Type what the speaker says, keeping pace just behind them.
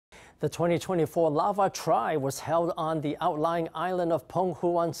The 2024 Lava Tri was held on the outlying island of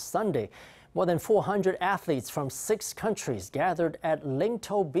Penghu on Sunday. More than 400 athletes from 6 countries gathered at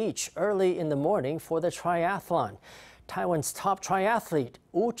Lintou Beach early in the morning for the triathlon. Taiwan's top triathlete,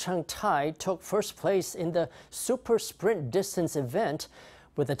 Wu Cheng-tai, took first place in the super sprint distance event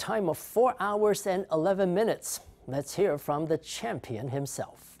with a time of 4 hours and 11 minutes. Let's hear from the champion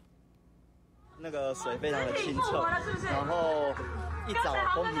himself. 那个水非常的清澈，然后一早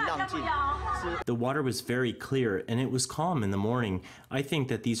风平浪静。The water was very clear and it was calm in the morning. I think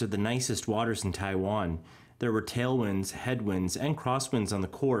that these are the nicest waters in Taiwan. There were tailwinds, headwinds, and crosswinds on the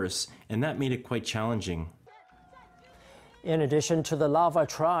course, and that made it quite challenging. In addition to the Lava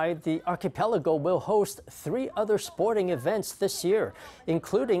Tri, the archipelago will host 3 other sporting events this year,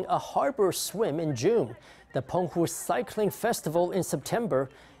 including a harbor swim in June, the Penghu Cycling Festival in September,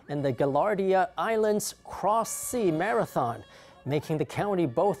 and the Gaillardia Islands Cross-Sea Marathon, making the county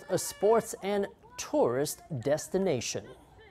both a sports and tourist destination.